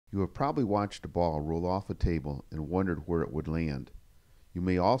You have probably watched a ball roll off a table and wondered where it would land. You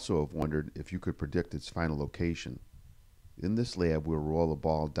may also have wondered if you could predict its final location. In this lab, we'll roll a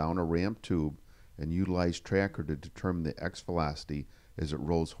ball down a ramp tube and utilize tracker to determine the x velocity as it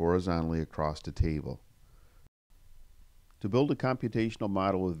rolls horizontally across the table. To build a computational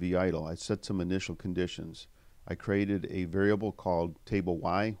model with VIDLE, I set some initial conditions. I created a variable called table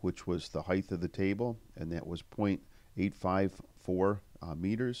y, which was the height of the table, and that was 0.854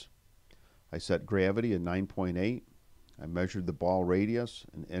 meters. I set gravity at 9.8. I measured the ball radius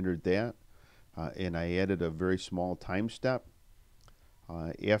and entered that, and I added a very small time step.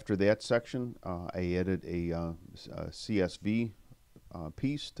 After that section, I added a CSV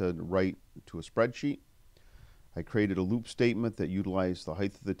piece to write to a spreadsheet. I created a loop statement that utilized the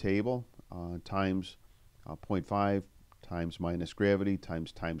height of the table times 0.5 times minus gravity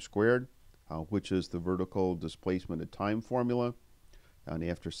times time squared, which is the vertical displacement at time formula. And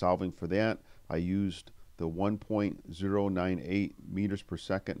after solving for that, I used the 1.098 meters per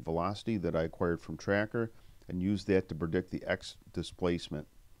second velocity that I acquired from tracker and used that to predict the x displacement.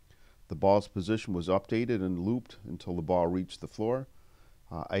 The ball's position was updated and looped until the ball reached the floor.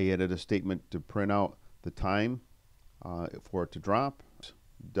 I added a statement to print out the time for it to drop,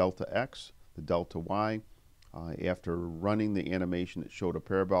 delta x, the delta y. After running the animation, it showed a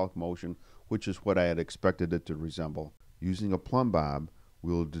parabolic motion, which is what I had expected it to resemble. Using a plumb bob,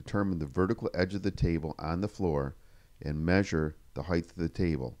 we will determine the vertical edge of the table on the floor and measure the height of the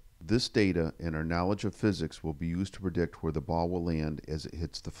table. This data and our knowledge of physics will be used to predict where the ball will land as it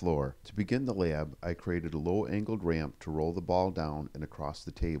hits the floor. To begin the lab, I created a low-angled ramp to roll the ball down and across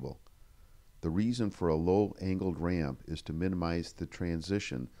the table. The reason for a low-angled ramp is to minimize the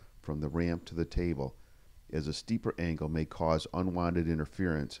transition from the ramp to the table, as a steeper angle may cause unwanted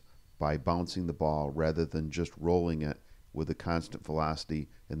interference by bouncing the ball rather than just rolling it with a constant velocity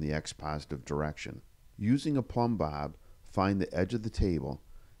in the x-positive direction. Using a plumb bob, find the edge of the table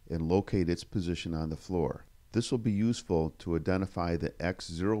and locate its position on the floor. This will be useful to identify the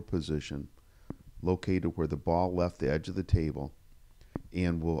x0 position located where the ball left the edge of the table,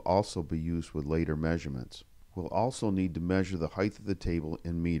 and will also be used with later measurements. We'll also need to measure the height of the table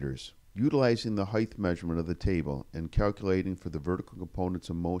in meters. Utilizing the height measurement of the table and calculating for the vertical components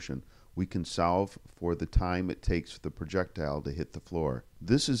of motion, we can solve for the time it takes for the projectile to hit the floor.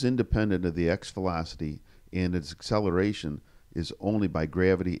 This is independent of the x velocity, and its acceleration is only by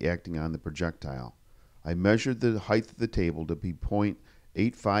gravity acting on the projectile. I measured the height of the table to be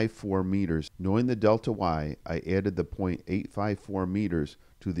 0.854 meters. Knowing the delta y, I added the 0.854 meters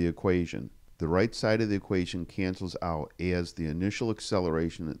to the equation. The right side of the equation cancels out as the initial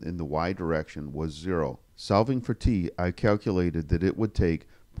acceleration in the y direction was 0. Solving for t, I calculated that it would take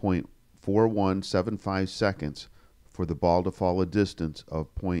 0.4175 seconds for the ball to fall a distance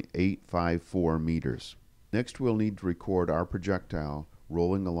of 0.854 meters. Next, we'll need to record our projectile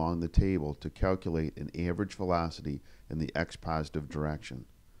rolling along the table to calculate an average velocity in the x-positive direction.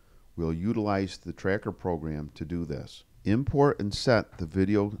 We'll utilize the tracker program to do this. Import and set the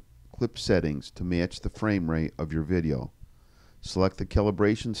video clip settings to match the frame rate of your video. Select the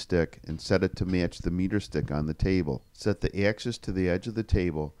calibration stick and set it to match the meter stick on the table. Set the axis to the edge of the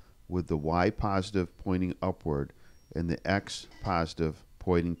table with the y positive pointing upward and the x positive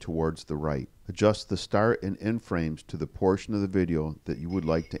pointing towards the right. Adjust the start and end frames to the portion of the video that you would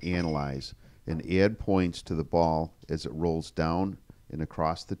like to analyze, and add points to the ball as it rolls down and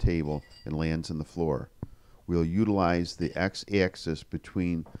across the table and lands on the floor. We'll utilize the x-axis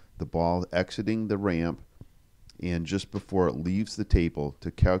between the ball exiting the ramp and just before it leaves the table to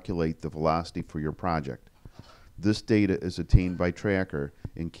calculate the velocity for your project. This data is attained by tracker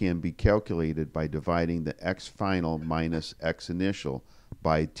and can be calculated by dividing the x final minus x initial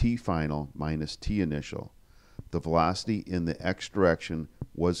by t final minus t initial. The velocity in the x direction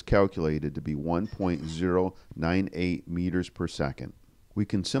was calculated to be 1.098 meters per second. We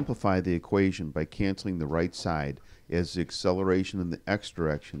can simplify the equation by canceling the right side, as the acceleration in the x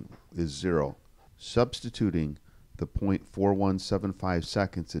direction is 0. Substituting the 0.4175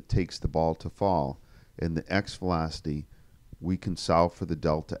 seconds it takes the ball to fall and the x velocity, we can solve for the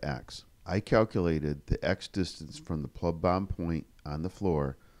delta x. I calculated the x distance from the plumb bob point on the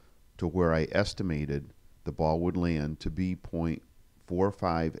floor to where I estimated the ball would land to be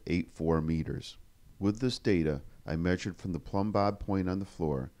 0.4584 meters. With this data, I measured from the plumb bob point on the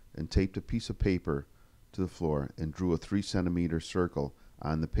floor and taped a piece of paper to the floor and drew a 3 centimeter circle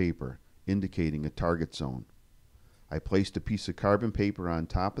on the paper, indicating a target zone. I placed a piece of carbon paper on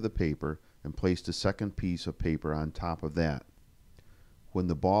top of the paper and placed a second piece of paper on top of that. When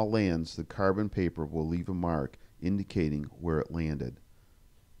the ball lands, the carbon paper will leave a mark indicating where it landed.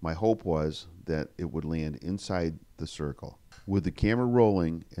 My hope was that it would land inside the circle. With the camera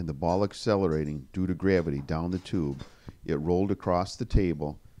rolling and the ball accelerating due to gravity down the tube, it rolled across the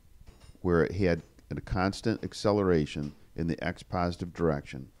table where it had a constant acceleration in the x-positive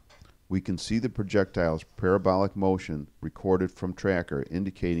direction. We can see the projectile's parabolic motion recorded from tracker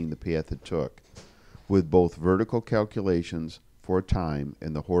indicating the path it took. With both vertical calculations for time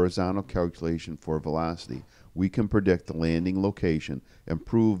and the horizontal calculation for velocity, we can predict the landing location and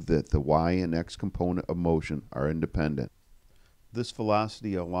prove that the y and x component of motion are independent. This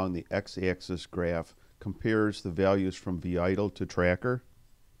velocity along the x-axis graph compares the values from v-idle to tracker.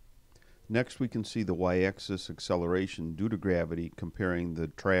 Next, we can see the y-axis acceleration due to gravity comparing the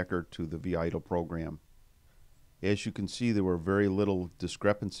tracker to the v-idle program. As you can see, there were very little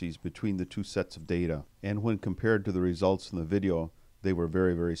discrepancies between the two sets of data, and when compared to the results in the video, they were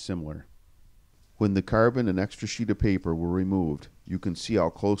very, very similar. When the carbon and extra sheet of paper were removed, you can see how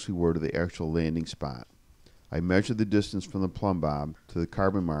close we were to the actual landing spot. I measured the distance from the plumb bob to the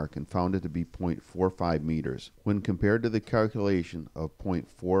carbon mark and found it to be 0.45 meters. When compared to the calculation of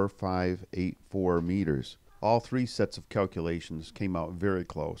 0.4584 meters, all three sets of calculations came out very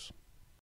close.